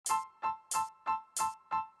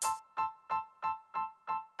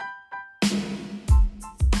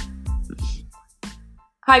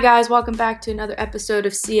Hi guys, welcome back to another episode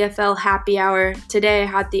of CFL Happy Hour. Today I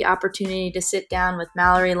had the opportunity to sit down with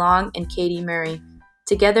Mallory Long and Katie Murray.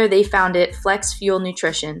 Together they founded Flex Fuel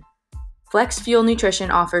Nutrition. Flex Fuel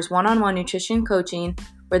Nutrition offers one-on-one nutrition coaching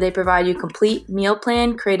where they provide you complete meal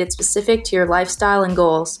plan created specific to your lifestyle and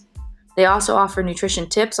goals. They also offer nutrition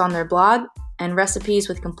tips on their blog and recipes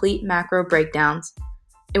with complete macro breakdowns.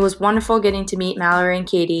 It was wonderful getting to meet Mallory and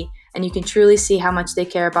Katie, and you can truly see how much they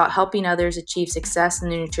care about helping others achieve success in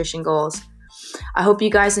their nutrition goals. I hope you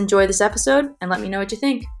guys enjoy this episode and let me know what you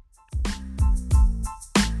think.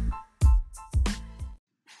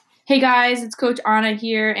 Hey guys, it's Coach Anna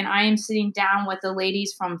here, and I am sitting down with the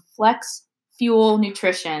ladies from Flex Fuel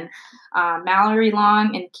Nutrition, Mallory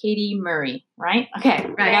Long and Katie Murray, right? Okay,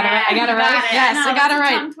 right. I got it right. Yes, I got it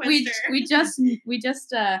right. We just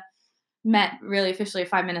met really officially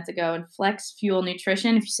 5 minutes ago in Flex Fuel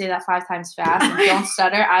Nutrition. If you say that 5 times fast and don't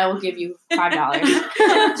stutter, I will give you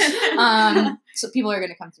 $5. So people are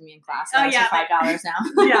going to come to me in class. For $5 now.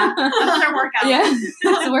 Yeah, that's their workout. Yeah,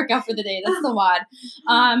 that's the workout for the day. That's the WOD.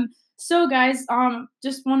 So guys,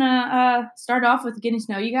 just want to start off with getting to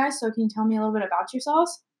know you guys. So can you tell me a little bit about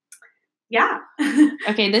yourselves? Yeah.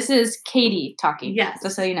 Okay, this is Katie talking. Yes.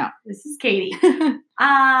 Just so you know. This is Katie.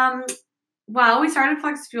 Well, we started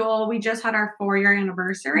Flex Fuel. We just had our 4-year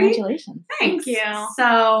anniversary. Congratulations. Thanks. Thank you.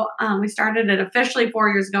 So we started it officially 4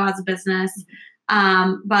 years ago as a business.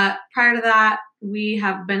 But prior to that, we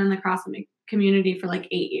have been in the CrossFit community for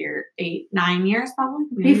like 9 years probably.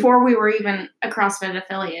 Before we were even a CrossFit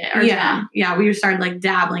affiliate. Yeah. We started like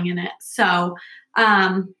dabbling in it. So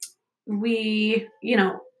we,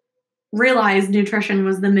 realized nutrition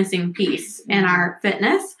was the missing piece in our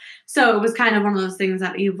fitness. So it was kind of one of those things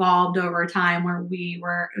that evolved over time where it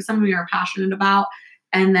was something we were passionate about,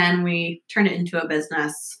 and then we turned it into a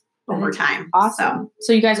business over time. Awesome.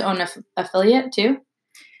 So you guys own an affiliate too?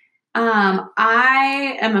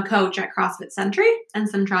 I am a coach at CrossFit Century in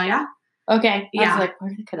Centralia. Okay. Yeah. I was like,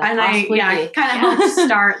 where could I kind of helped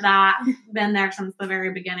start that. Been there since the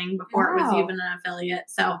very beginning before it was even an affiliate.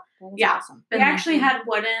 So awesome. We actually had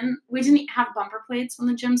we didn't have bumper plates when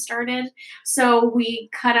the gym started. So we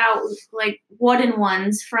cut out like wooden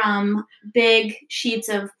ones from big sheets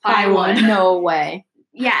of plywood. No way.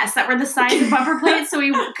 Yes, that were the size of bumper plates. So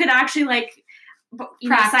we could actually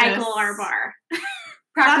cycle our bar.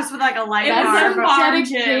 Practice with like a light bar. That's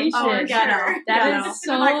dedication. That is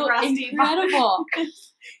so incredible.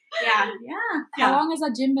 Yeah. How long has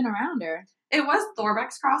that gym been around? Or it was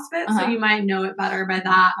Thorbeck's CrossFit, so you might know it better by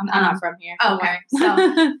that. I'm not from here. Okay. So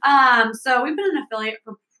we've been an affiliate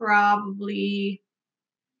for probably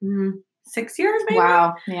 6 years, maybe.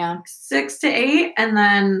 Wow. Yeah. 6 to 8, and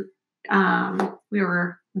then we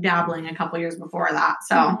were dabbling a couple years before that.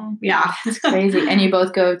 So yeah, it's crazy. And you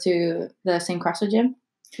both go to the same CrossFit gym?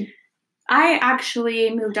 I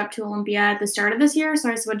actually moved up to Olympia at the start of this year, so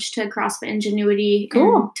I switched to CrossFit Ingenuity.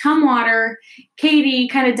 Cool. Tumwater. Katie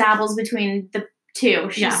kind of dabbles between the two.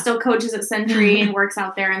 She still coaches at Century and works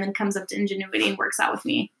out there, and then comes up to Ingenuity and works out with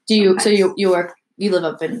me. Do you? So you live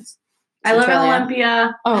up in? I live in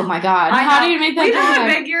Olympia. Oh my God! How do you make that? We've had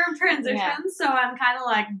a big year of transition, so I'm kind of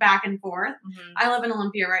like back and forth. Mm-hmm. I live in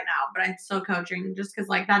Olympia right now, but I'm still coaching just because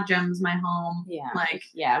like that gym's my home. Yeah. Like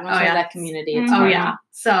once you're in that community, it's hard. Yeah.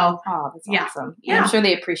 So that's awesome. Yeah. I'm sure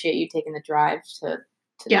they appreciate you taking the drive to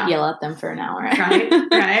yell at them for an hour.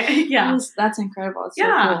 Right. Yeah. That's incredible. It's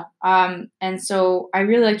so cool. And so I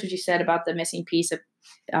really liked what you said about the missing piece of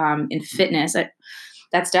in fitness.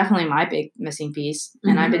 That's definitely my big missing piece.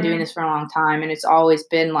 And I've been doing this for a long time, and it's always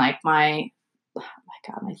been like my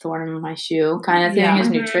thorn in my shoe kind of thing is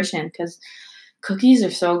nutrition, because cookies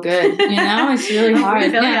are so good, it's really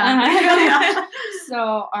hard.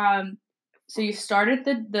 So you started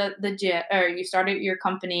the gym, or you started your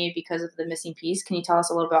company because of the missing piece. Can you tell us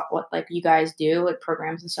a little about what like you guys do, like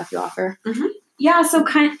programs and stuff you offer? Yeah, so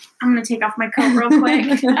I'm going to take off my coat real quick.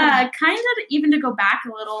 Kind of even to go back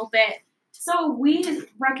a little bit. So we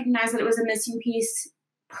recognized that it was a missing piece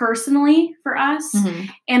personally for us,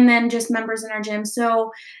 and then just members in our gym.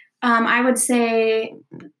 So I would say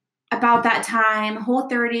about that time,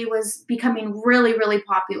 Whole30 was becoming really, really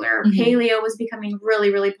popular. Paleo was becoming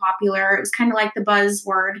really, really popular. It was kind of like the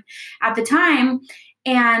buzzword at the time.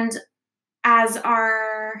 And as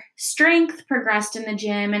our strength progressed in the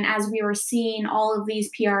gym, and as we were seeing all of these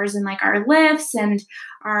PRs in like our lifts and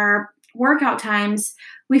our workout times,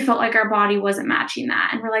 we felt like our body wasn't matching that.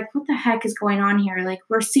 And we're like, what the heck is going on here? Like,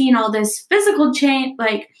 we're seeing all this physical change,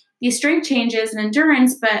 like these strength changes and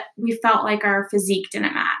endurance, but we felt like our physique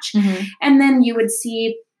didn't match. And then you would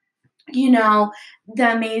see, the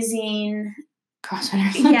amazing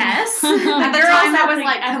CrossFitters. Yes. At the Girls time, that was happening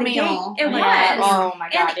like at the gate. Camille. It Yeah. was. Oh my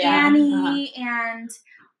God. And Yeah. Annie and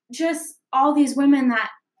just all these women that,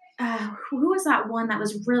 who was that one that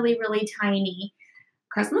was really, really tiny?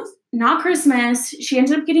 Christmas? Not Christmas. She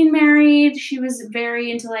ended up getting married. She was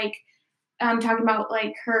very into like, talking about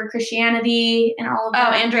like her Christianity and all of that.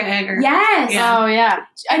 Oh, Andrea Egger. Yes. Yeah. Oh yeah.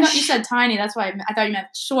 I thought you said tiny. That's why I thought you meant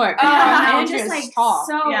short. Oh, no, Andrea's just like tall.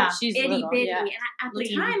 so Yeah. She's itty little, bitty. yeah. And at the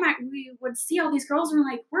Lean. time, we would see all these girls and we're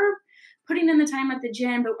like, we're putting in the time at the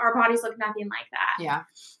gym, but our bodies look nothing like that. Yeah.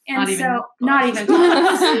 And Not even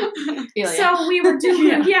close. Feel ya. So we were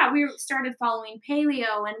doing, Yeah. we started following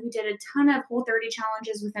paleo and we did a ton of Whole30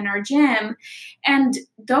 challenges within our gym. And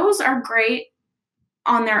those are great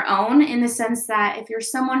on their own in the sense that if you're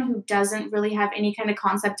someone who doesn't really have any kind of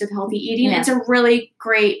concept of healthy eating, Yeah. it's a really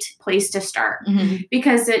great place to start Mhm.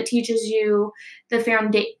 because it teaches you the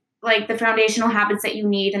foundational habits that you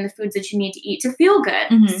need and the foods that you need to eat to feel good.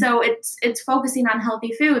 Mhm. So it's focusing on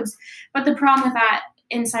healthy foods. But the problem with that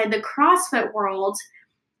inside the CrossFit world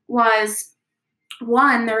was,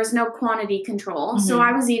 one, there was no quantity control. So Mhm.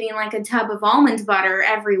 I was eating like a tub of almond butter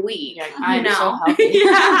every week. You're like, I'm you so know? healthy.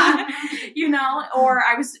 Yeah. You know, or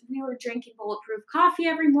we were drinking bulletproof coffee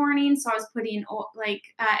every morning. So I was putting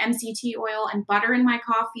MCT oil and butter in my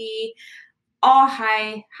coffee, all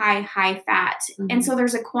high fat. Mhm. And so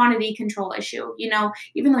there's a quantity control issue. You know,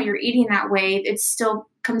 even though you're eating that way, it still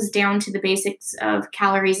comes down to the basics of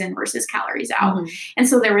calories in versus calories out. Mhm. And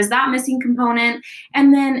so there was that missing component.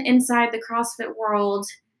 And then inside the CrossFit world,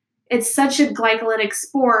 it's such a glycolytic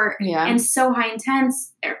sport Yeah. and so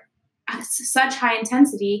such high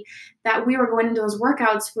intensity that we were going into those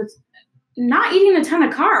workouts with not eating a ton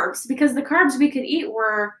of carbs because the carbs we could eat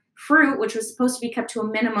were fruit, which was supposed to be kept to a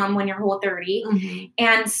minimum when you're Whole30, Mhm.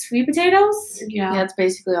 and sweet potatoes. Yeah. Yeah, that's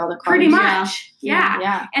basically all the carbs. Pretty much. Yeah.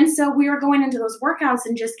 Yeah. And so we were going into those workouts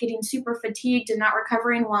and just getting super fatigued and not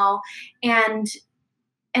recovering well. And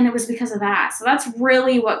it was because of that. So that's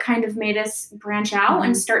really what kind of made us branch out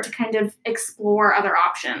and start to kind of explore other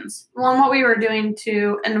options. Well, and what we were doing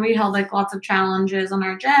too, and we held like lots of challenges on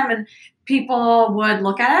our gym, and people would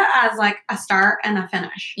look at it as like a start and a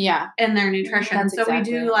finish Yeah. in their nutrition. That's so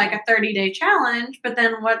exactly we do it, like yeah. a 30-day challenge, but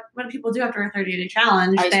then what do people do after a 30-day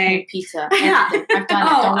challenge? Ice cream, pizza. Yeah. Everything. I've done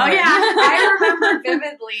it. Oh, Don't worry. yeah. I remember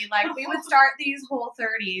vividly, like we would start these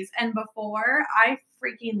Whole30s, and before I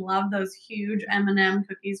freaking love those huge M&M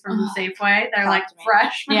cookies from Oh, Safeway. They're talk like to me.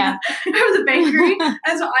 fresh from, Yeah. from the bakery.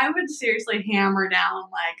 And so I would seriously hammer down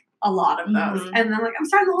like a lot of those. Mhm. And then like, I'm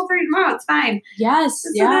starting the Whole30 tomorrow. It's fine. Yes. So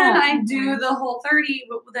yeah. then I do the Whole30,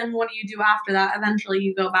 but then what do you do after that? Eventually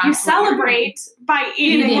you go back. You to what you're celebrate by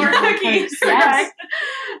eating Eating more more cookies. cookies, yes. right?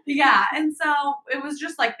 Yeah. And so it was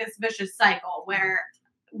just like this vicious cycle where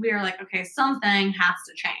we were like, okay, something has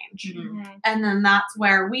to change. Mhm. And then that's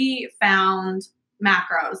where we found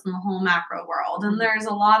macros in the whole macro world. And Mhm. there's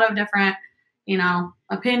a lot of different,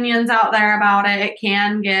 opinions out there about it. It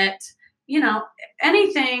can get,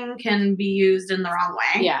 anything can be used in the wrong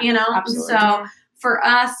way. Yeah, absolutely. So for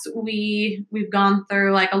us, we've gone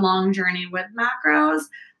through like a long journey with macros.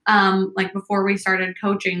 Like before we started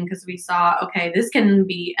coaching, because we saw, okay, this can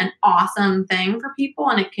be an awesome thing for people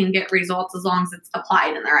and it can get results as long as it's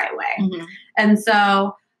applied in the right way. Mhm. And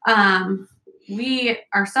so we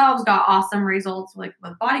ourselves got awesome results with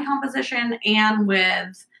body composition and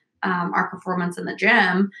with our performance in the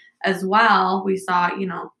gym as well. We saw,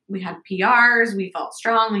 we had PRs, we felt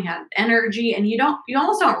strong, we had energy, and you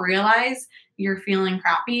almost don't realize you're feeling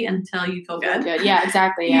crappy until you feel good. Good. Yeah,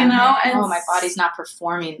 exactly. Yeah. And my body's not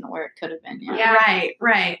performing where it could have been. Yeah. Yeah.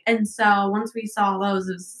 Right. And so once we saw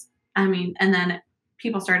those, and then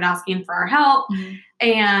people started asking for our help, Mhm.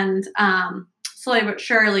 and slowly but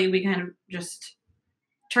surely we kind of just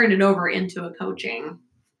turned it over into a coaching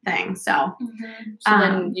thing. So So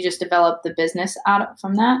then you just developed the business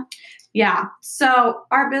from that? yeah. So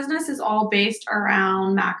our business is all based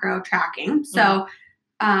around macro tracking. So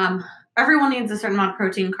everyone needs a certain amount of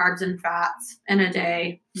protein, carbs, and fats in a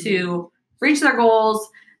day to reach their goals,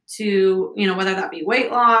 to, whether that be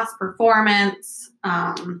weight loss, performance,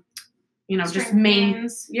 just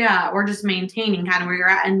or just maintaining kind of where you're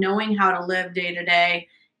at and knowing how to live day to day,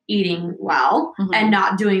 eating well, Mhm. and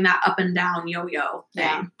not doing that up and down yo-yo thing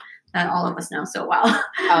Yeah. that all of us know so well.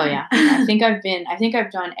 Oh yeah. I think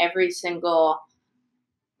I've done every single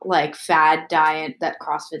like fad diet that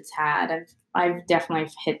CrossFit's had. I've definitely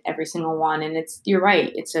hit every single one, and you're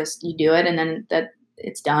right. It's just you do it and then that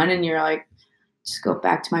it's done and you're like, just go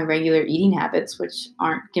back to my regular eating habits, which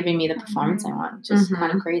aren't giving me the performance I want. Just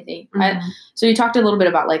kind of crazy. Mhm. So you talked a little bit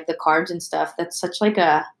about like the carbs and stuff. That's such like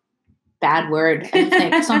a bad word. I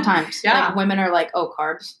think sometimes Yeah. like women are like, oh,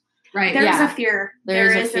 carbs. Right. There's Yeah. a fear. There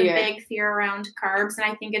There is a fear. a big fear around carbs. And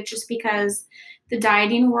I think it's just because the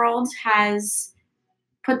dieting world has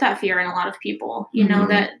put that fear in a lot of people, you know,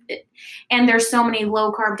 and there's so many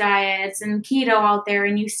low carb diets and keto out there,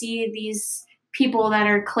 and you see these people that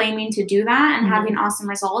are claiming to do that and having awesome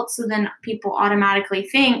results. So then people automatically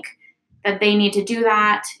think that they need to do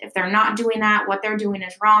that. If they're not doing that, what they're doing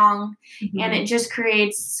is wrong. And it just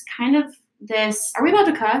creates kind of this, are we allowed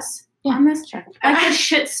to cuss on this? Sure. Like a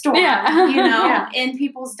shit storm, Yeah. you know, Yeah. in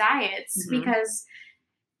people's diets, because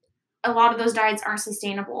a lot of those diets aren't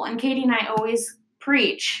sustainable. And Katie and I always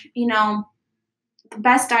preach, you know, the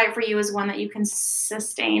best diet for you is one that you can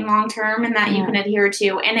sustain long term and that you can adhere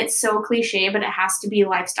to. And it's so cliche, but it has to be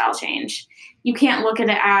lifestyle change. You can't look at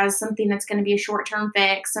it as something that's going to be a short-term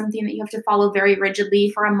fix, something that you have to follow very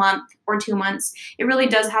rigidly for a month or 2 months. It really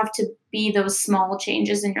does have to be those small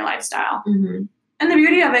changes in your lifestyle. And the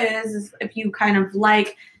beauty of it is if you kind of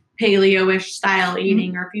like paleo-ish style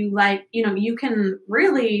eating, or if you like, you know, you can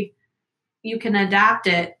adapt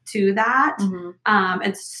it to that.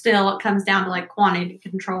 It comes down to like quantity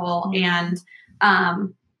control. And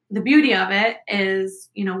the beauty of it is,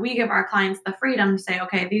 you know, we give our clients the freedom to say,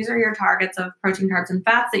 okay, these are your targets of protein, carbs, and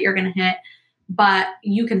fats that you're going to hit, but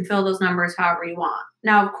you can fill those numbers however you want.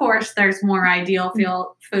 Now, of course, there's more ideal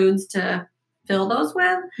foods to fill those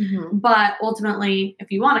with, but ultimately,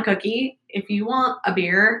 if you want a cookie, if you want a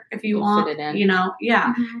beer, if you want, fit it in. you know,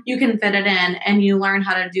 you can fit it in, and you learn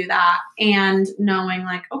how to do that. And knowing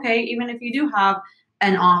like, okay, even if you do have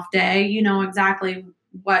an off day, you know exactly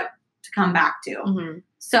what to come back to.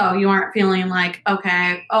 So you aren't feeling like,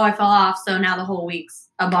 okay, oh, I fell off, so now the whole week's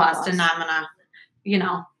a bust, and I'm gonna, you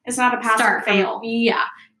know, it's not a pass or fail.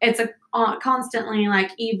 It's a constantly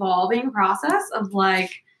like evolving process of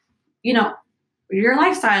like, you know, your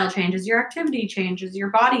lifestyle changes, your activity changes, your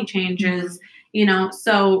body changes, you know,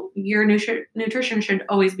 so your nutrition should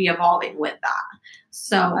always be evolving with that.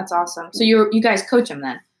 So that's awesome. So you guys coach them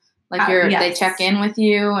then? Like they check in with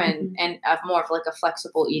you and more of like a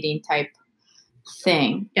flexible eating type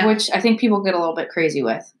thing, which I think people get a little bit crazy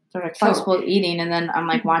with. They're like flexible eating, and then I'm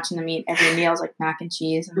like watching them eat every meal is like mac and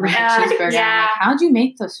cheese and mac and cheeseburger. I'm like, how'd you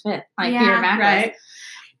make those fit? Like your macros? Right.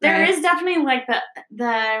 There is definitely like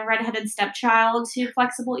the redheaded stepchild to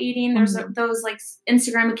flexible eating. There's those like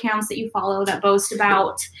Instagram accounts that you follow that boast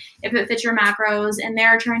about if it fits your macros, and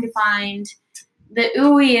they're trying to find the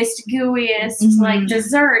ooeyest, gooeyest like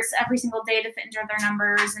desserts every single day to fit into their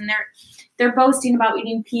numbers, and they're boasting about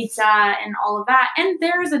eating pizza and all of that. And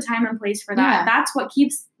there is a time and place for that. Yeah. That's what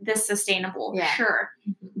keeps this sustainable, sure.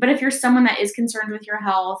 Mm-hmm. But if you're someone that is concerned with your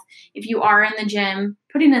health, if you are in the gym,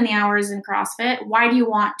 putting in the hours in CrossFit, why do you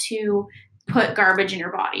want to put garbage in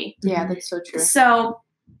your body? Yeah, that's so true. So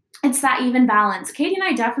it's that even balance. Katie and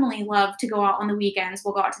I definitely love to go out on the weekends.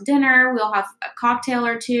 We'll go out to dinner. We'll have a cocktail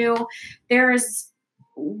or two.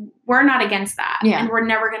 We're not against that. Yeah. And we're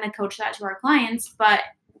never going to coach that to our clients. But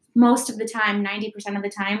most of the time, 90% of the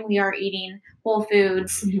time, we are eating whole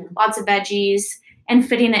foods, lots of veggies, and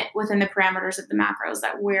fitting it within the parameters of the macros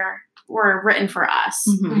that were written for us.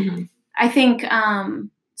 I think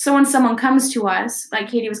so when someone comes to us, like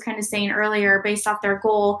Katie was kind of saying earlier, based off their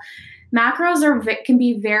goal, macros can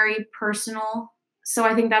be very personal. So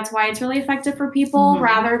I think that's why it's really effective for people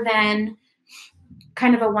rather than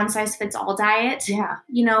kind of a one-size-fits-all diet. Yeah.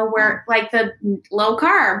 You know, where like the low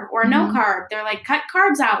carb or no carb, they're like, cut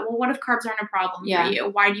carbs out. Well, what if carbs aren't a problem for you?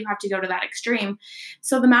 Why do you have to go to that extreme?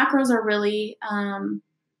 So the macros are really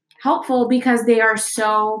helpful because they are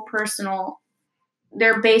so personal.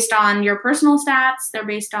 They're based on your personal stats. They're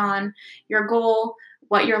based on your goal,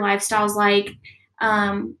 what your lifestyle's like.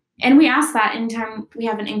 And we ask that anytime we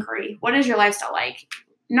have an inquiry. What is your lifestyle like?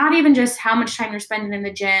 Not even just how much time you're spending in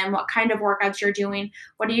the gym, what kind of workouts you're doing,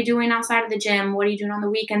 what are you doing outside of the gym, what are you doing on the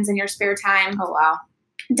weekends in your spare time. Oh, wow.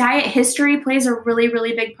 Diet history plays a really,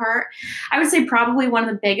 really big part. I would say probably one of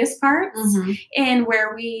the biggest parts in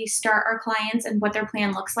where we start our clients and what their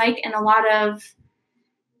plan looks like. And a lot of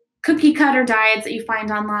cookie cutter diets that you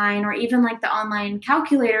find online, or even like the online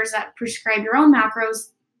calculators that prescribe your own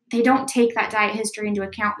macros, they don't take that diet history into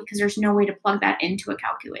account because there's no way to plug that into a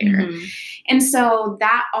calculator. And so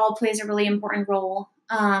that all plays a really important role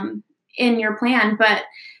in your plan. But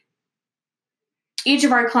each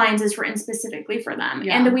of our clients is written specifically for them.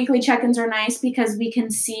 And the weekly check-ins are nice because we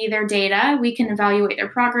can see their data. We can evaluate their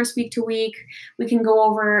progress week to week. We can go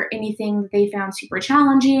over anything that they found super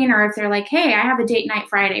challenging, or if they're like, hey, I have a date night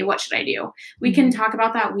Friday, what should I do? We can talk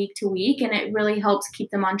about that week to week, and it really helps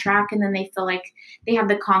keep them on track. And then they feel like they have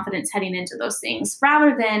the confidence heading into those things,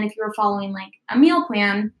 rather than if you were following like a meal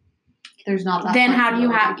plan. there's not that. Then how do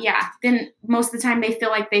you have, then most of the time they feel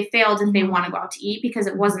like they failed if they want to go out to eat because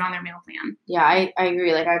it wasn't on their meal plan. Yeah, I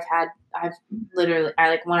agree. Like I've literally,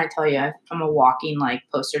 when I tell you, I'm a walking like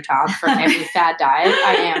poster child for every fad diet.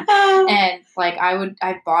 I am. And like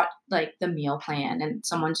I bought like the meal plan and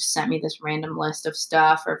someone just sent me this random list of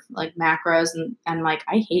stuff or like macros and like,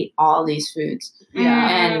 I hate all these foods. Yeah.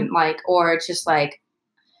 And like, or it's just like,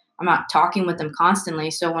 I'm not talking with them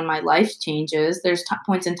constantly. So when my life changes, there's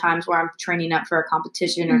points in times where I'm training up for a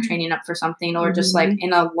competition or training up for something, or just like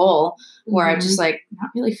in a lull where I'm just like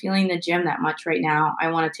not really feeling the gym that much right now.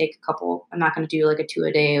 I want to take a couple. I'm not going to do like a 2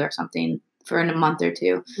 a day or something for in a month or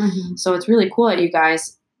two. So it's really cool that you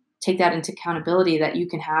guys take that into accountability, that you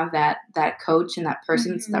can have that coach and that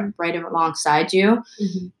person that's right alongside you.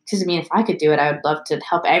 Because I mean, if I could do it, I would love to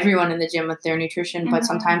help everyone in the gym with their nutrition. But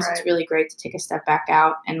sometimes it's really great to take a step back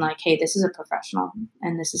out and like, hey, this is a professional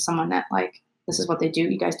and this is someone that like, this is what they do.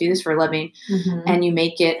 You guys do this for a living and you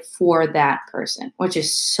make it for that person, which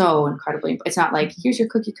is so incredibly, it's not like, here's your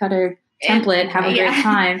cookie cutter template, have a great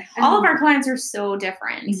time. All of our clients are so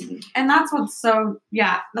different. And that's what's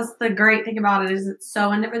that's the great thing about it, is it's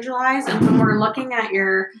so individualized. And when we're looking at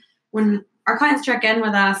when our clients check in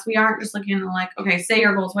with us, we aren't just looking at like, okay, say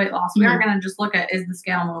your goal is weight loss. We aren't going to just look at, is the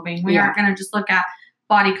scale moving? We aren't going to just look at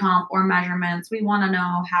body comp or measurements. We want to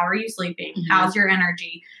know, how are you sleeping? How's your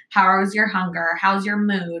energy? How's your hunger? How's your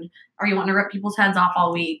mood? Are you wanting to rip people's heads off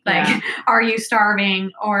all week? Like, are you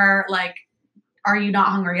starving, or like, are you not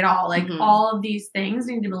hungry at all? Like all of these things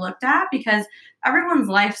need to be looked at, because everyone's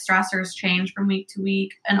life stressors change from week to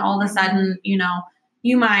week. And all of a sudden,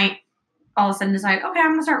 you might all of a sudden decide, okay, I'm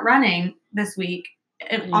going to start running this week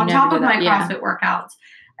on top of my CrossFit workouts.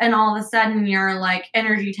 And all of a sudden you're like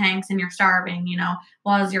energy tanks and you're starving,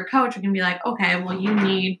 well, as your coach, you can be like, okay, well, you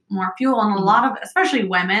need more fuel. And a lot of, especially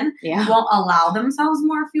women, won't allow themselves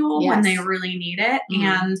more fuel when they really need it.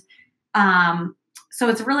 And, so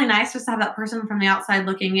it's really nice just to have that person from the outside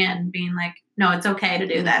looking in being like, no, it's okay to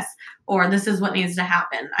do this, or this is what needs to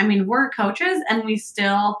happen. I mean, we're coaches and we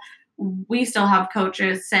still have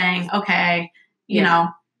coaches saying, okay,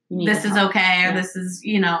 this is okay. Or this is,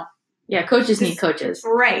 coaches need coaches.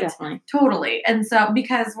 Right. Definitely. Totally. And so,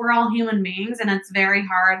 because we're all human beings and it's very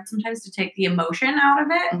hard sometimes to take the emotion out of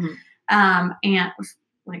it. And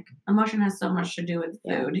like emotion has so much to do with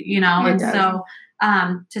food, and so,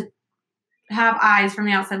 to have eyes from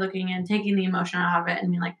the outside looking in, taking the emotion out of it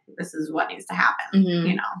and being like, this is what needs to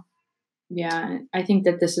happen, Yeah. I think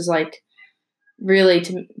that this is like really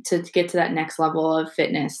to get to that next level of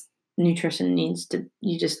fitness, nutrition needs to,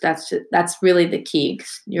 that's really the key.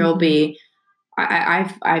 You'll be,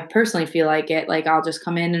 I personally feel like it, like I'll just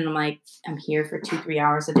come in and I'm like, I'm here for 2-3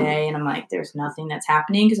 hours a day. And I'm like, there's nothing that's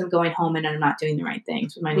happening because I'm going home and I'm not doing the right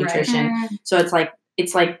things with my nutrition. So it's like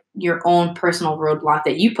your own personal roadblock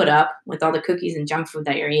that you put up with all the cookies and junk food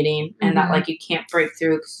that you're eating, and that like you can't break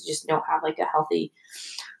through because you just don't have like a healthy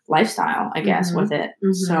lifestyle, I guess, with it.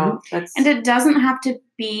 So and it doesn't have to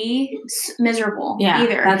be miserable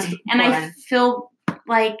either. And I feel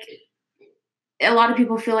like a lot of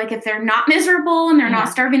people feel like if they're not miserable and they're not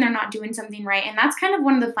starving, they're not doing something right. And that's kind of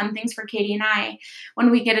one of the fun things for Katie and I, when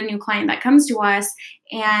we get a new client that comes to us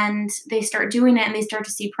and they start doing it and they start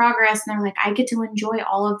to see progress and they're like, I get to enjoy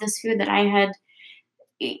all of this food that I had,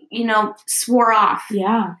 swore off.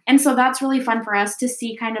 Yeah. And so that's really fun for us to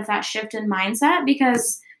see kind of that shift in mindset,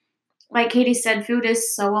 because like Katie said, food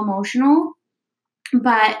is so emotional.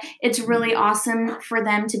 But it's really awesome for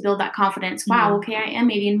them to build that confidence. Wow, okay, I am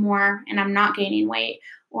eating more and I'm not gaining weight.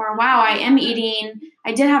 Or wow, I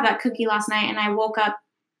did have that cookie last night and I woke up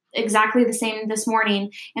exactly the same this morning.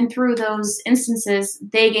 And through those instances,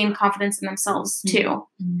 they gain confidence in themselves too.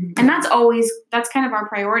 And that's kind of our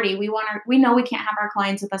priority. We know we can't have our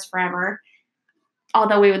clients with us forever,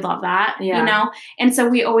 although we would love that, And so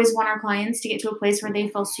we always want our clients to get to a place where they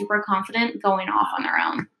feel super confident going off on their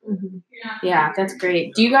own. Yeah, that's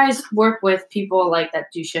great. Do you guys work with people like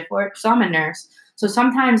that do shift work? So I'm a nurse. So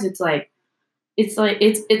sometimes it's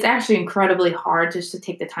actually incredibly hard just to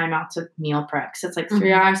take the time out to meal prep. So it's like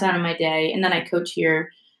 3 hours out of my day. And then I coach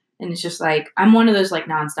here and it's just like, I'm one of those like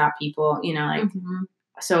nonstop people,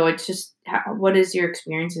 so it's just, what is your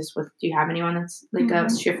experiences with, do you have anyone that's like a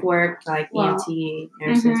shift work, like EMT,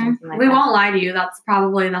 nurses, something like that? We won't lie to you. That's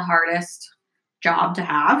probably the hardest job to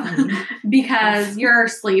have because your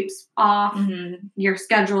sleep's off, your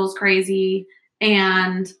schedule's crazy.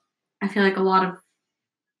 And I feel like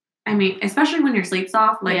especially when your sleep's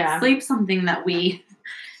off, sleep's something that do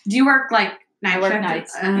you work like night shift? I work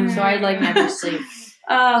nights. So I like never sleep.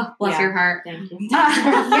 Oh, bless your heart. Thank you.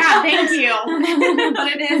 Thank you. But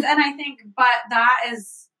it is, and I think, that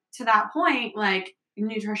is to that point, like,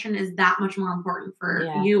 nutrition is that much more important for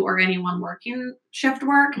Yeah. you or anyone working shift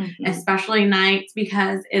work, Mhm. especially nights,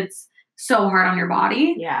 because it's so hard on your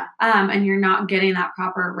body. Yeah. And you're not getting that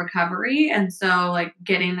proper recovery. And so, like,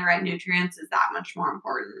 getting the right nutrients is that much more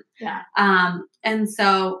important. Yeah. And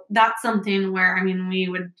so that's something where, I mean, we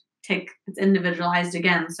would it's individualized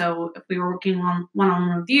again. So if we were working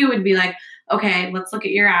one-on-one with you, it'd be like, okay, let's look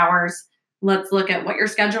at your hours. Let's look at what your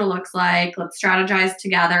schedule looks like. Let's strategize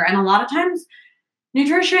together. And a lot of times,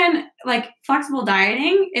 nutrition, like, flexible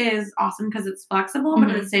dieting is awesome because it's flexible, but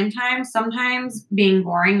at the same time, sometimes being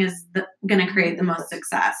boring is going to create the most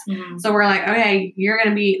success. Mhm. So we're like, okay, you're going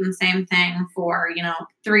to be eating the same thing for,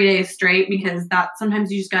 3 days straight, because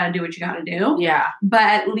sometimes you just got to do what you got to do. Yeah. But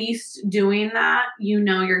at least doing that,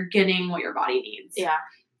 you're getting what your body needs. Yeah.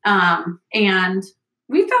 And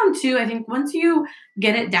we found too, I think once you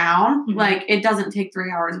get it down, Mhm. like, it doesn't take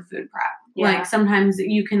 3 hours of food prep. Yeah. Like, sometimes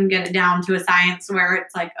you can get it down to a science where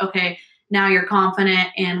it's like, okay, now you're confident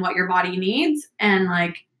in what your body needs, and,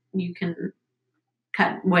 like, you can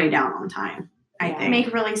cut way down on time, I think.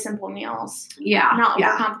 Make really simple meals. Yeah. Not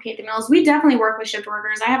yeah. overcomplicate the meals. We definitely work with shift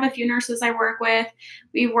workers. I have a few nurses I work with.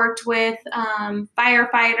 We've worked with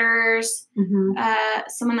firefighters,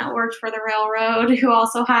 someone that worked for the railroad who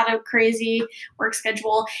also had a crazy work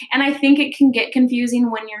schedule. And I think it can get confusing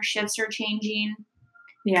when your shifts are changing.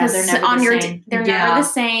 Yeah, they're never the same. They're never the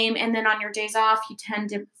same. And then on your days off, you tend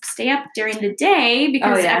to stay up during the day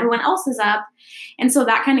because everyone else is up. And so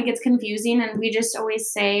that kind of gets confusing. And we just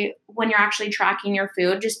always say, when you're actually tracking your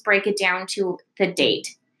food, just break it down to the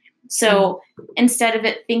date. So instead of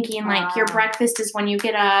it thinking like your breakfast is when you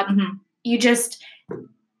get up,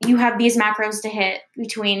 you have these macros to hit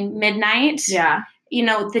between midnight. Yeah.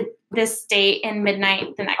 This date and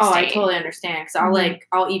midnight the next day. Oh, I totally understand. Because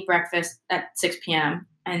I'll eat breakfast at 6 p.m.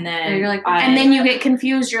 And then you're like, and then you get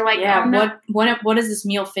confused. You're like, yeah, oh, no. what is this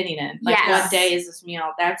meal fitting in? Like, Yes. what day is this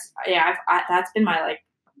meal? That's that's been my, like,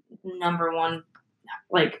 number one,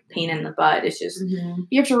 like, pain in the butt. It's just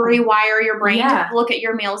you have to rewire your brain Yeah. to look at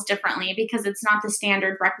your meals differently because it's not the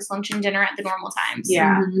standard breakfast, lunch, and dinner at the normal times.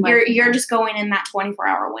 yeah. You're just going in that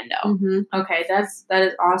 24-hour window. Okay, that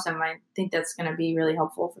is awesome. I think that's going to be really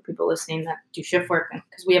helpful for people listening that do shift work,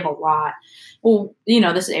 because we have a lot. Well,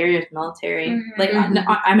 this area is military. Like,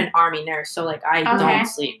 I'm an Army nurse, so, like, I don't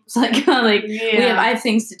sleep. It's like I have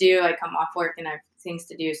things to do. I come off work and I have things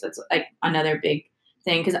to do, so it's, like, another big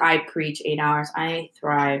thing, because I preach 8 hours. I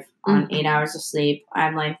thrive on 8 hours of sleep.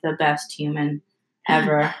 I'm, like, the best human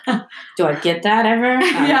ever. Do I get that ever?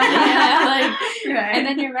 Right. And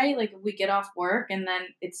then you're right, like, we get off work and then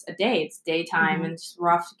it's a day. It's daytime and it's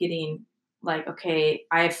rough getting, like, okay,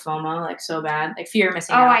 I have FOMO, like, so bad. Like, fear of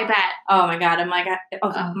missing out. I bet. Oh my God. I'm like,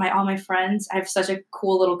 all my friends, I have such a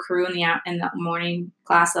cool little crew in the morning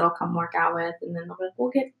class that I'll come work out with, and then they'll be like,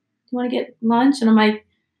 do you want to get lunch? And I'm like,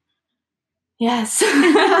 yes. Yeah,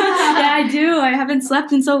 I do. I haven't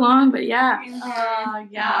slept in so long, but yeah.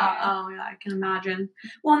 Yeah. Oh, yeah, I can imagine.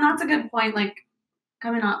 Well, and that's a good point. Like,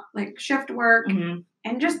 coming up, like, shift work and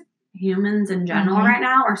just humans in general right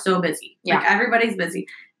now are so busy. Yeah. Like, everybody's busy.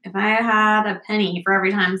 If I had a penny for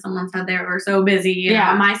every time someone said they were so busy, you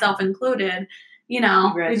know, myself included, we'd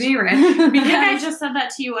be rich. I think I just said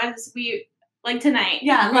that to you as we, like, tonight.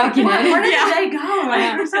 Yeah. Like, where did the day go?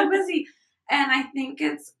 Like, we're so busy. And I think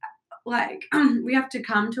it's, like, we have to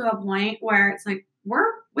come to a point where it's like,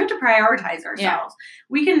 we have to prioritize ourselves. Yeah.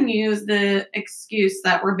 We can use the excuse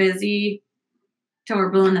that we're busy till we're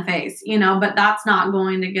blue in the face, but that's not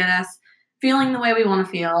going to get us feeling the way we want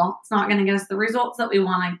to feel. It's not going to get us the results that we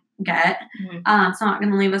want to get. It's not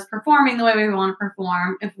going to leave us performing the way we want to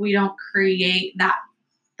perform if we don't create that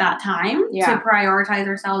time to prioritize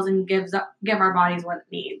ourselves and give our bodies what it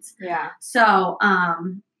needs. Yeah. So,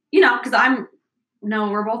 because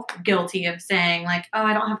we're both guilty of saying, like, oh,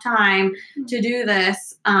 I don't have time to do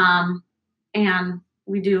this. And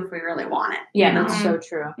we do if we really want it. Yeah, that's so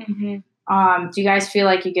true. Do you guys feel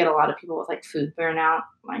like you get a lot of people with, like, food burnout,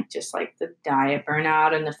 like, just, like, the diet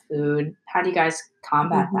burnout and the food? How do you guys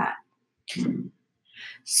combat that?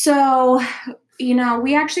 So,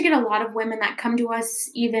 we actually get a lot of women that come to us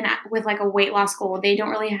even with, like, a weight loss goal. They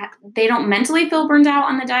don't mentally feel burned out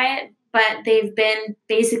on the diet, but they've been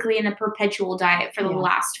basically in a perpetual diet for the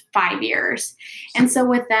last 5 years. And so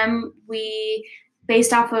with them,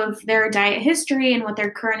 based off of their diet history and what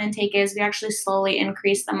their current intake is, we actually slowly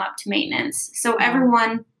increase them up to maintenance. So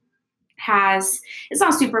everyone it's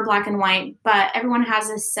not super black and white, but everyone has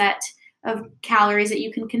a set of calories that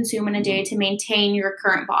you can consume in a day to maintain your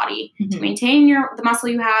current body, to maintain the muscle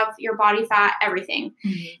you have, your body fat, everything.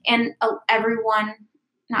 And everyone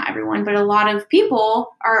not everyone, but a lot of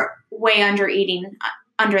people are way under eating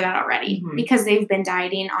under that already because they've been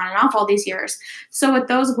dieting on and off all these years. So with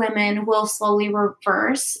those women, we'll slowly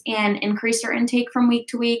reverse and increase their intake from week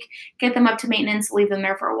to week, get them up to maintenance, leave them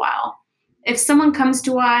there for a while. If someone comes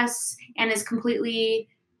to us and is completely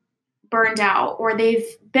burned out, or they've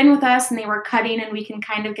been with us and they were cutting and we can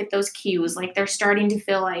kind of get those cues, like they're starting to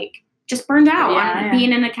feel like just burned out on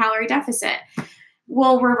being in a calorie deficit,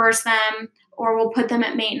 we'll reverse them or we'll put them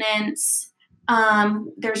at maintenance.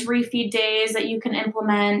 There's refeed days that you can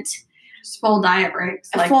implement. Just full diet breaks.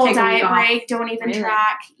 A full diet break. Don't even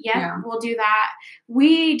track. We'll do that.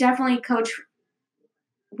 We definitely coach.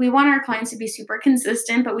 We want our clients to be super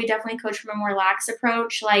consistent, but we definitely coach from a more lax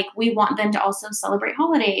approach. Like, we want them to also celebrate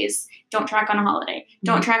holidays. Don't track on a holiday.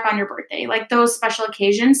 Don't track on your birthday. Like those special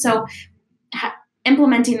occasions. So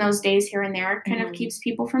implementing those days here and there kind of keeps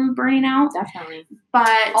people from burning out. Definitely.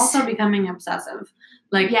 But also becoming obsessive.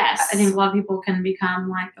 Like, yes. I think a lot of people can become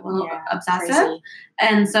like a little obsessive. Crazy.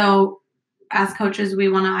 And so as coaches, we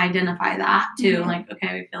want to identify that too. Like,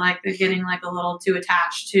 okay, we feel like they're getting like a little too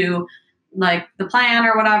attached to like the plan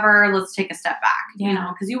or whatever. Let's take a step back, you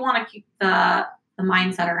know, because you want to keep the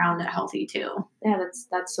mindset around it healthy too. Yeah,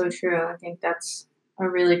 that's so true. I think that's a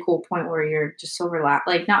really cool point where you're just so relaxed,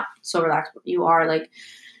 like not so relaxed, but you are like,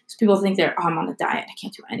 people think I'm on a diet, I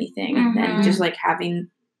can't do anything. And then just like having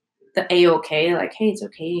the A-OK, like, hey, it's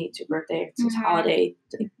okay, it's your birthday, it's this holiday,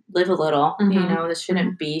 live a little, you know, this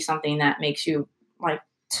shouldn't be something that makes you like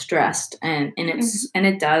stressed. And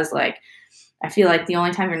it does, like, I feel like the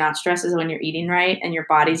only time you're not stressed is when you're eating right and your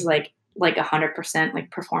body's like 100%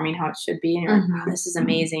 like performing how it should be. And you're like, wow, this is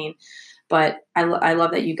amazing. But I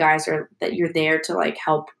love that you guys that you're there to like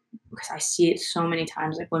help, because I see it so many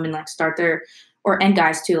times, like women like start their, and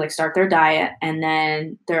guys too, like start their diet and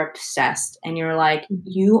then they're obsessed and you're like,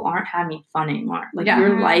 you aren't having fun anymore. Like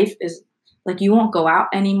your life is like, you won't go out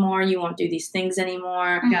anymore. You won't do these things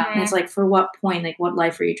anymore. And it's like, for what point? Like, what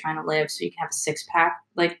life are you trying to live so you can have a 6-pack?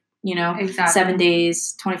 Like, you know, 7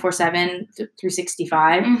 days, 24/7,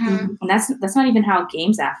 365. And that's not even how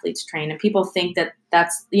games athletes train. And people think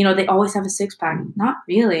that's, you know, they always have a 6-pack. Not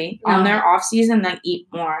really. On their off season, they eat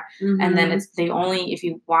more. And then if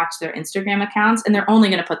you watch their Instagram accounts, and they're only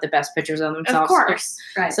going to put the best pictures of themselves. Of course.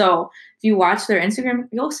 Right. So if you watch their Instagram,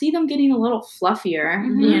 you'll see them getting a little fluffier,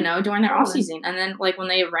 you know, during their off season. And then like when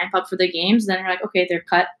they ramp up for the games, then you're like, okay, they're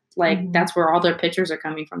cut. Like that's where all their pictures are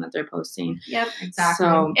coming from that they're posting. Yep, exactly.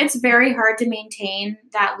 So it's very hard to maintain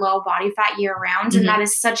that low body fat year round. And that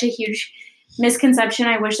is such a huge misconception.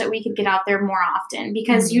 I wish that we could get out there more often,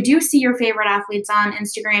 because you do see your favorite athletes on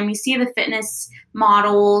Instagram. You see the fitness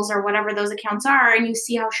models or whatever those accounts are, and you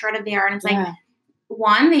see how shredded they are. And it's like,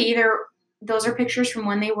 one, those are pictures from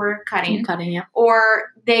when they were cutting, or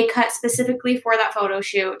they cut specifically for that photo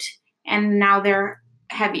shoot and now they're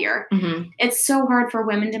heavier. It's so hard for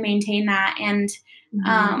women to maintain that. And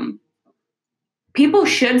people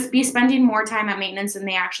should be spending more time at maintenance than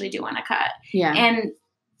they actually do on a cut. And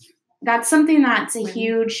that's something that's a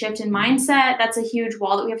huge shift in mindset. That's a huge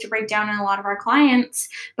wall that we have to break down in a lot of our clients.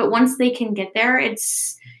 But once they can get there,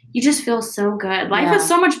 you just feel so good. Life is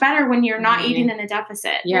so much better when you're not eating in a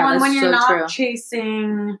deficit. And when you're not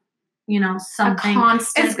chasing, you know, something.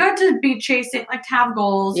 It's good to be chasing, like to have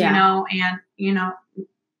goals, you know, and, you know,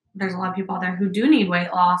 there's a lot of people out there who do need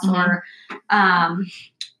weight loss or,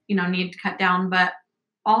 you know, need to cut down, but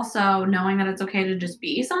also knowing that it's okay to just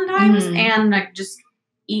be sometimes and like just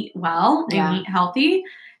eat well and eat healthy.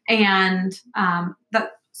 And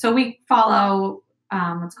so we follow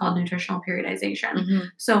what's called nutritional periodization.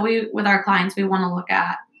 So with our clients, we want to look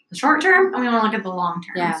at the short term and we want to look at the long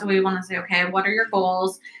term. So we want to say, okay, what are your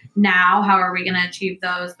goals now? How are we going to achieve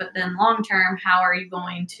those? But then long term, how are you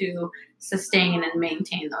going to sustain and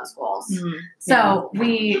maintain those goals? So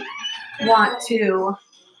we want to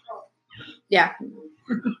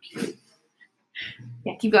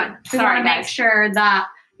keep going. We want to make sure that,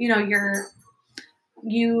 you know,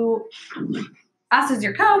 you us as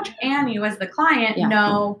your coach and you as the client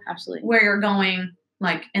know where you're going,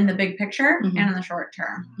 like in the big picture and in the short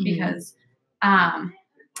term, because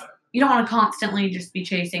you don't want to constantly just be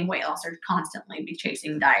chasing weight loss or constantly be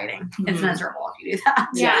chasing dieting. It's miserable if you do that.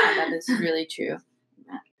 That is really true.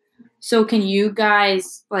 So can you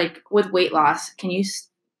guys, like with weight loss, can you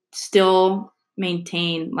still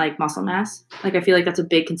maintain like muscle mass? Like, I feel like that's a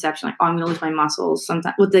big conception. Like, oh, I'm going to lose my muscles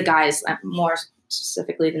sometimes with the guys more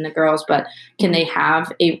specifically than the girls, but can they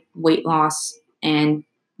have a weight loss and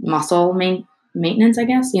muscle maintenance, I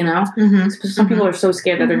guess, you know? Some people are so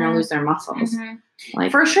scared that they're going to lose their muscles.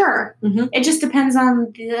 Like, For sure. Mhm. It just depends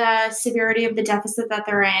on the severity of the deficit that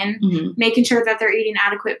they're in, mhm, making sure that they're eating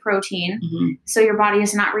adequate protein mhm. so your body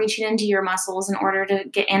is not reaching into your muscles in order to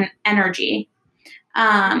get energy.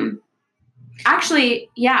 Actually,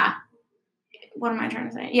 yeah. What am I trying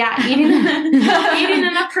to say? Yeah, eating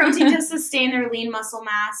enough protein to sustain their lean muscle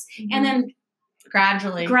mass, and then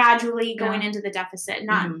gradually going into the deficit,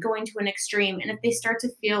 not going to an extreme. And if they start to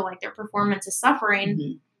feel like their performance is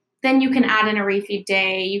suffering, then you can add in a refeed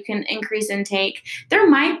day. You can increase intake. There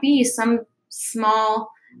might be some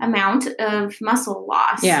small amount of muscle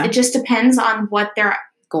loss. Yeah. It just depends on what their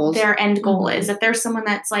end goal Mhm. is. If there's someone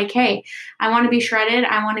that's like, hey, I want to be shredded.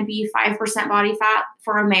 I want to be 5% body fat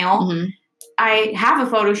for a male. Mhm. I have a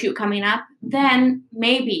photo shoot coming up, then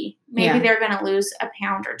maybe Yeah. they're going to lose a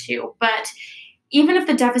pound or two. But even if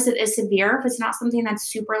the deficit is severe, if it's not something that's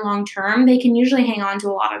super long term, they can usually hang on to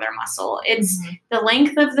a lot of their muscle. It's the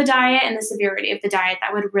length of the diet and the severity of the diet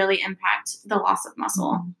that would really impact the loss of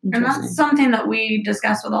muscle. And that's something that we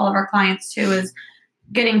discuss with all of our clients too, is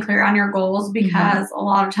getting clear on your goals, because a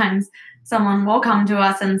lot of times someone will come to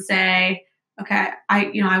us and say, okay,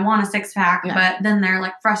 I want a 6-pack, but then they're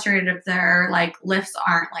like frustrated if their like lifts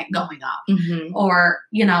aren't like going up, or,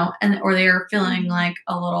 or they're feeling like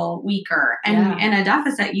a little weaker. And in a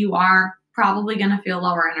deficit, you are probably going to feel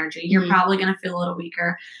lower energy. You're probably going to feel a little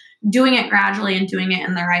weaker. Doing it gradually and doing it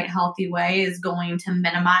in the right healthy way is going to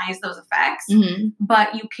minimize those effects,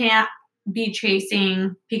 but you can't be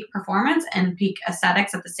chasing peak performance and peak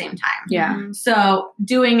aesthetics at the same time. Yeah. So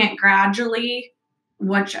doing it gradually,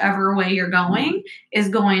 whichever way you're going, is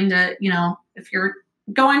going to, if you're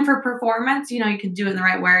going for performance, you can do it in the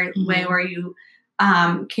right way where you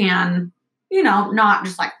can, not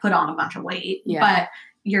just like put on a bunch of weight, but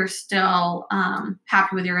you're still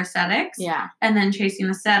happy with your aesthetics. Yeah. And then chasing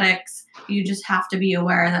aesthetics, you just have to be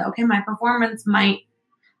aware that, okay, my performance might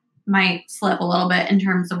slip a little bit in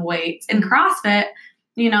terms of weights. In CrossFit,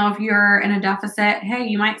 if you're in a deficit, hey,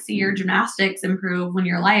 you might see your gymnastics improve when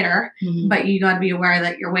you're lighter, but you got to be aware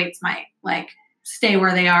that your weights might like stay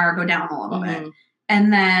where they are, go down a little bit.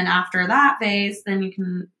 And then after that phase, then you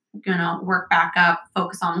can, work back up,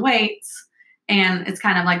 focus on weights. And it's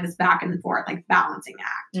kind of like this back and forth, like balancing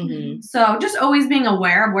act. So just always being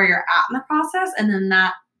aware of where you're at in the process. And then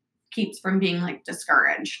that keeps from being like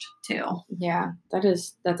discouraged too. Yeah,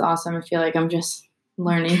 that's awesome. I feel like I'm just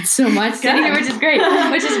learning so much sitting here, which is great.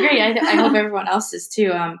 I hope everyone else is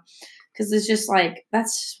too. Because it's just like,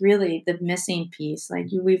 that's really the missing piece. Like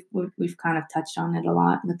we've kind of touched on it a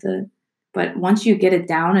lot but once you get it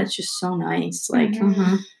down, it's just so nice. Like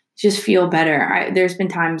just feel better. There's been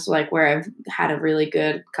times like where I've had a really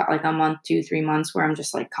good, like a month, 2-3 months where I'm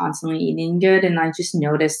just like constantly eating good. And I just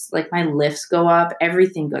noticed like my lifts go up,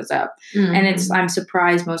 everything goes up. And I'm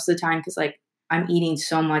surprised most of the time because like I'm eating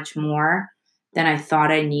so much more than I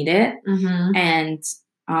thought I needed. And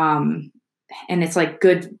it's like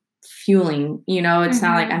good fueling, it's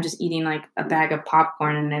not like I'm just eating like a bag of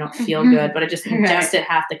popcorn and I don't feel good, but I just ingested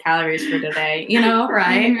half the calories for today,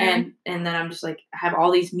 Right. And then I'm just like, I have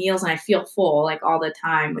all these meals and I feel full like all the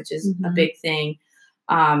time, which is a big thing.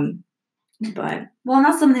 And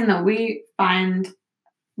that's something that we find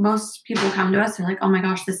most people come to us and they're like, oh my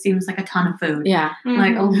gosh, this seems like a ton of food. Yeah.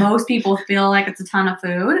 Like most people feel like it's a ton of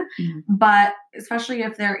food, but especially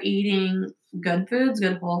if they're eating good foods,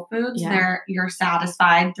 good whole foods, you're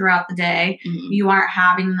satisfied throughout the day. You aren't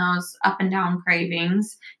having those up and down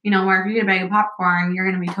cravings, where if you eat a bag of popcorn, you're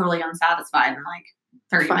going to be totally unsatisfied in like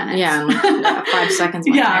 30 minutes. Yeah. In like 5 seconds.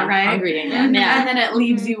 Right. Hungry again. And then it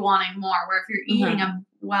leaves you wanting more, where if you're eating a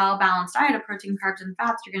well-balanced diet of protein, carbs, and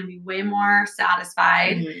fats, you're going to be way more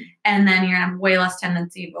satisfied. And then you're going to have way less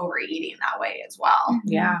tendency of overeating that way as well.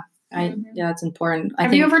 Yeah. That's important.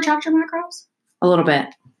 Have you ever tracked your macros? A little bit.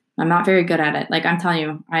 I'm not very good at it. Like I'm telling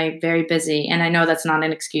you, I'm very busy and I know that's not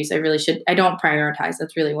an excuse. I really should. I don't prioritize.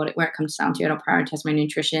 That's really where it comes down to. I don't prioritize my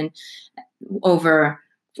nutrition over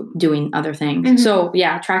doing other things. So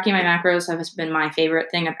yeah, tracking my macros has been my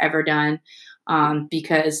favorite thing I've ever done.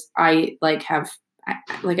 Because I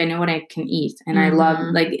I know what I can eat and I love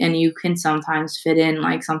and you can sometimes fit in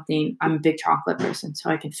like something. I'm a big chocolate person,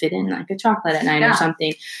 so I can fit in like a chocolate at night or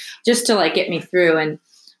something just to like get me through.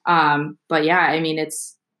 And, but yeah, I mean,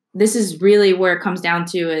 this is really where it comes down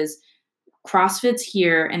to is CrossFit's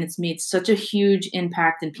here and it's made such a huge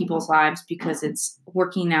impact in people's lives because it's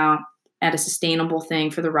working out at a sustainable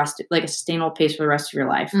thing for the rest, like a sustainable pace for the rest of your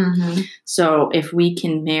life. So if we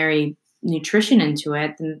can marry nutrition into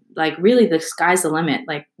it, then like really the sky's the limit.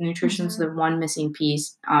 Like nutrition's the one missing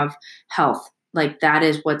piece of health like that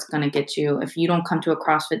is what's going to get you. If you don't come to a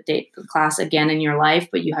CrossFit class again in your life,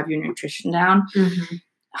 but you have your nutrition down,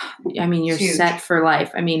 I mean, you're set for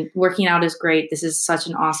life. I mean, working out is great. This is such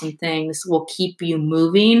an awesome thing. This will keep you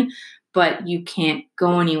moving, but you can't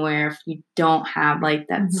go anywhere if you don't have like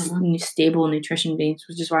that stable nutrition base,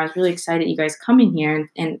 which is why I was really excited you guys coming here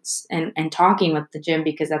and talking with the gym,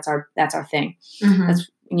 because that's our thing. That's,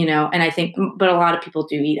 you know, and I think, but a lot of people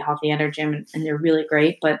do eat healthy at our gym and they're really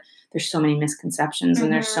great, but there's so many misconceptions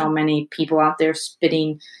and there's so many people out there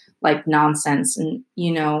spitting like nonsense. And,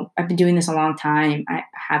 you know, I've been doing this a long time. I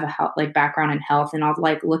have a background in health, and I'll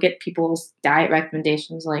like look at people's diet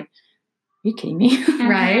recommendations like, are you kidding me?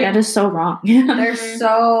 Right. That is so wrong. There's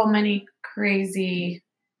so many crazy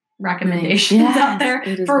recommendations out there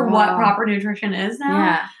for what proper nutrition is now.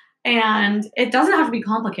 Yeah. And it doesn't have to be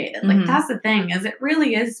complicated. Like that's the thing, is it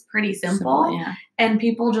really is pretty simple. And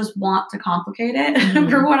people just want to complicate it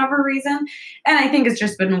for whatever reason. And I think it's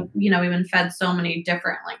just been, you know, we've been fed so many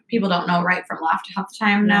different, like people don't know right from left half the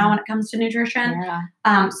time now when it comes to nutrition.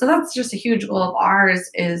 So that's just a huge goal of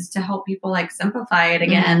ours, is to help people like simplify it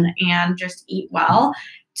again and just eat well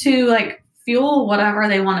to like fuel whatever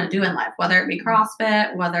they want to do in life, whether it be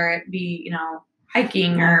CrossFit, whether it be, you know,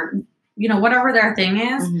 hiking or, you know, whatever their thing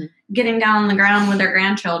is, getting down on the ground with their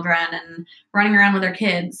grandchildren and running around with their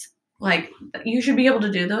kids. Like, you should be able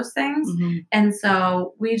to do those things. And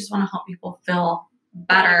so we just want to help people feel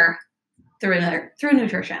better through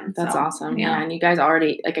nutrition. That's awesome. Yeah. And you guys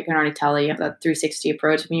already, like, I can already tell that you have that 360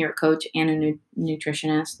 approach. I mean, you're a coach and a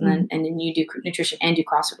nutritionist, and then you do nutrition and do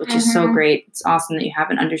CrossFit, which is so great. It's awesome that you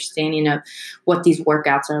have an understanding of what these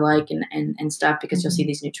workouts are like and stuff, because you'll see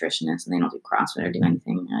these nutritionists and they don't do CrossFit or do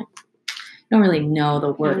anything. Like, you don't really know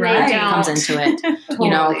the work that comes into it, you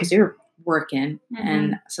know, because you're working.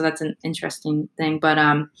 And so that's an interesting thing. But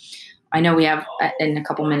I know we have in a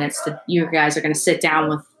couple minutes that you guys are going to sit down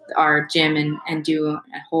with our gym and do a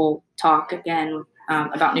whole talk again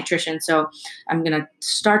about nutrition. So I'm going to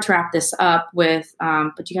start to wrap this up with,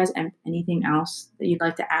 but you guys, anything else that you'd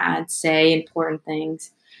like to add, say, important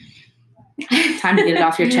things? Time to get it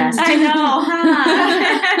off your chest. I know.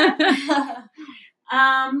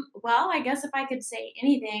 Well, I guess if I could say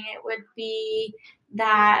anything, it would be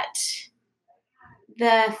that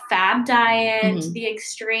the fad diet, the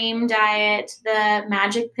extreme diet, the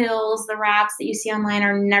magic pills, the wraps that you see online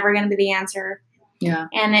are never going to be the answer. Yeah.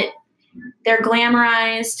 And they're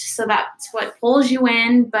glamorized, so that's what pulls you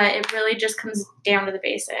in, but it really just comes down to the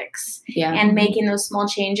basics. Yeah. And making those small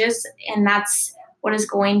changes, and that's what is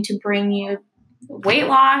going to bring you weight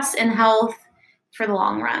loss and health for the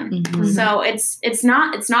long run. So it's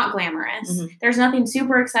not glamorous. There's nothing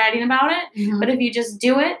super exciting about it, but if you just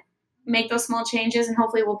do it, make those small changes, and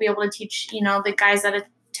hopefully we'll be able to teach, you know, the guys that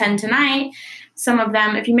attend tonight, some of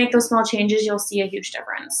them, if you make those small changes, you'll see a huge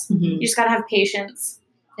difference. You just got to have patience.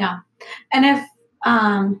 Yeah. And if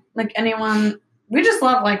like anyone, we just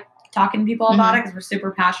love like talking to people about it, because we're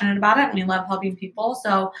super passionate about it and we love helping people.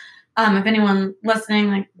 So if anyone listening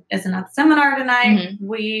like isn't at the seminar tonight,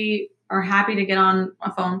 we are happy to get on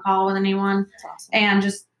a phone call with anyone and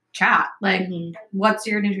just chat. Like, what's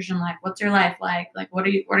your nutrition like? What's your life like? Like, what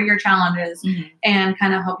are your challenges? And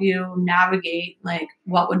kind of help you navigate like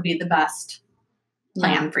what would be the best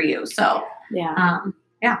plan for you. So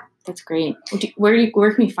that's great.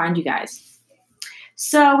 Where can we find you guys?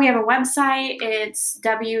 So we have a website. It's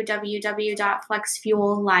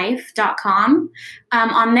www.flexfuellife.com.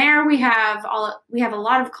 On there, we have a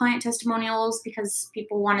lot of client testimonials, because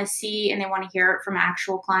people want to see and they want to hear it from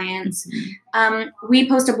actual clients. We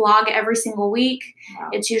post a blog every single week. Wow.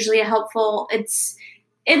 It's usually it's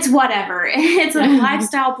whatever. It's a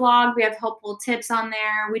lifestyle blog. We have helpful tips on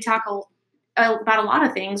there. We talk about a lot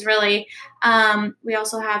of things, really. We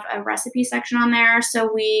also have a recipe section on there.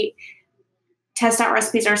 So we test out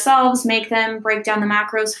recipes ourselves, make them, break down the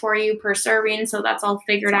macros for you per serving. So that's all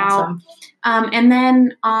figured out. And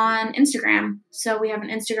then on Instagram. So we have an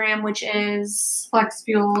Instagram, which is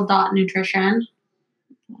flexfuel.nutrition.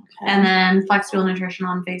 And then FlexFuel Nutrition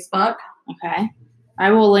on Facebook. Okay. I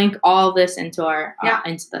will link all this into our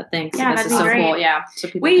into the thing. So this is so great. Cool. Yeah. So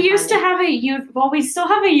we used to have we still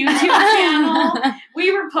have a YouTube channel.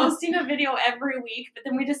 We were posting a video every week, but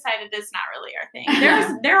then we decided it's not really our thing.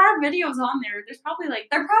 There are videos on there. There's probably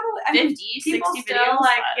 50, 60 videos.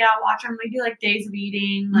 Watch them. We do like days of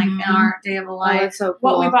eating, like in our day of a life. That's so cool.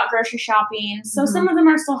 What we bought grocery shopping. So some of them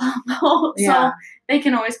are still helpful. So they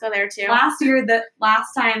can always go there too. Last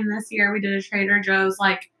time this year, we did a Trader Joe's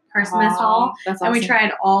like Christmas haul, that's and we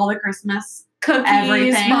tried all the Christmas cookies,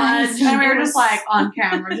 everything, fudge, and we were just like on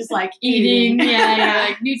camera, just like eating,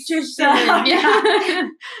 like nutrition,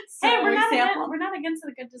 Hey, So we're not sample. we're not against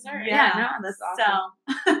a good dessert. Yeah, no, that's awesome.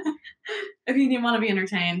 So if you want to be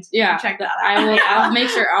entertained, Yeah, check that out. I will. I'll make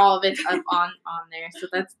sure all of it's up on there. So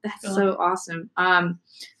that's Cool. so awesome.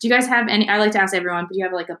 Do you guys have any? I like to ask everyone. But do you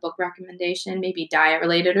have like a book recommendation, maybe diet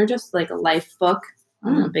related, or just like a life book?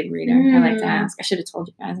 I'm a big reader. I like to ask. I should have told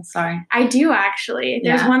you guys. I'm sorry. I do actually.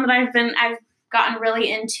 There's Yeah. one that I've gotten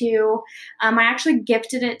really into. I actually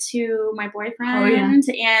gifted it to my boyfriend,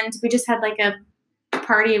 and we just had like a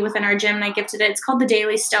party within our gym, and I gifted it. It's called The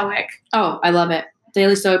Daily Stoic. Oh, I love it.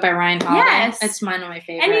 Daily Stoic by Ryan Holiday. Yes. It's one of my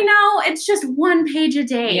favorite. And it's just 1 page a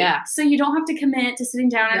day. Yeah. So you don't have to commit to sitting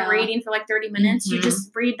down and Yeah. reading for like 30 minutes. You Mhm. just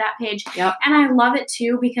read that page. Yep. And I love it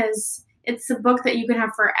too because it's a book that you can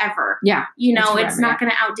have forever. Yeah. It's forever, not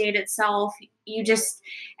going to outdate itself. You just,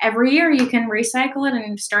 every year you can recycle it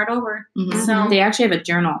and start over. Mhm. So They actually have a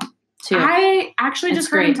journal too. I actually It's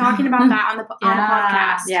just heard him great. talking about that on the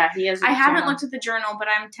podcast. Yeah, he has. I haven't looked at the journal, but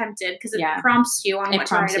I'm tempted because it prompts you on It what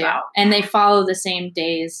to prompts write you. about. And they follow the same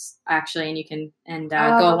days actually, and you can go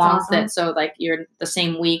that's along awesome. with it. So like you're the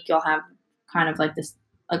same week, you'll have kind of like this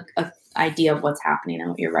a idea of what's happening and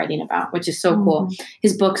what you're writing about, which is so cool.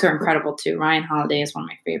 His books are incredible too. Ryan Holiday is one of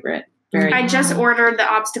my favorite. I just ordered The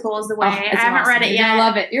Obstacle is the Way. I haven't read it You're yet. gonna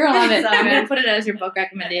love it. You're gonna love it. So I'm gonna good. put it as your book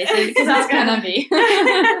recommendation because that's gonna be.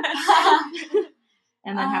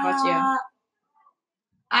 And then how about you?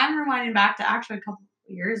 I'm rewinding back to actually a couple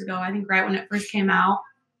years ago. I think right when it first came out.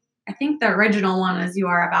 I think the original one is You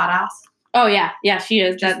Are a Badass. Oh yeah, she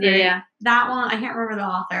is. Just Yeah. That one, I can't remember the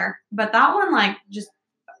author, but that one like just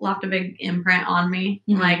left a big imprint on me.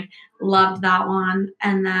 Mhm. Like loved that one.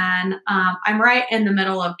 And then I'm right in the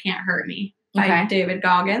middle of Can't Hurt Me by Okay. David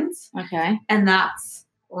Goggins. Okay. And that's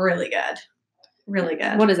really good. Really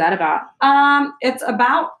good. What is that about? It's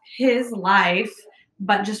about his life,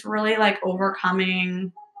 but just really like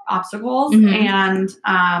overcoming obstacles Mhm. and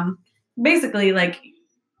basically like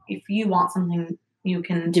if you want something, you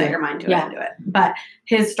can Do set it. your mind to Yeah. it and do it. But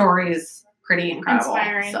his story is pretty incredible.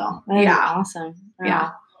 Inspiring. So That is yeah. awesome. Wow. Yeah.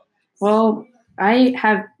 Well, I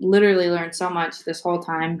have literally learned so much this whole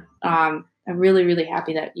time. I'm really, really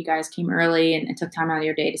happy that you guys came early and took time out of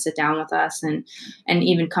your day to sit down with us and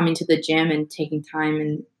even coming to the gym and taking time.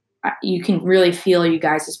 And you can really feel you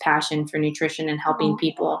guys' passion for nutrition and helping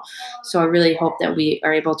people. So I really hope that we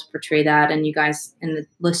are able to portray that and you guys and the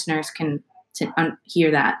listeners can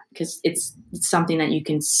hear that because it's something that you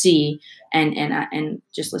can see and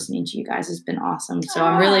just listening to you guys has been awesome. So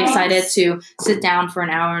I'm really excited to sit down for an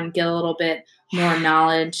hour and get a little bit more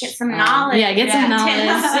knowledge. Get some knowledge. Yeah, get some Yeah.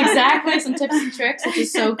 knowledge. Exactly. Some tips and tricks, which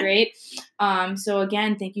is so great. So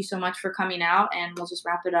again, thank you so much for coming out and we'll just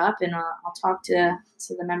wrap it up and I'll talk to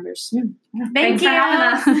the members soon. Yeah. Thank Thanks for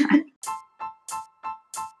having us.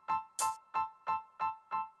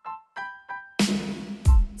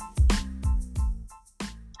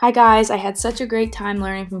 Hi guys, I had such a great time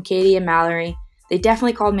learning from Katie and Mallory. They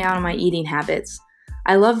definitely called me out on my eating habits.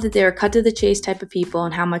 I love that they are cut to the chase type of people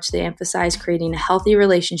and how much they emphasize creating a healthy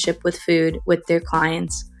relationship with food with their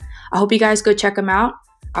clients. I hope you guys go check them out.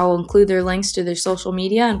 I will include their links to their social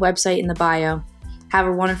media and website in the bio. Have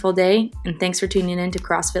a wonderful day, and thanks for tuning in to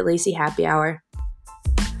CrossFit Lacey Happy Hour.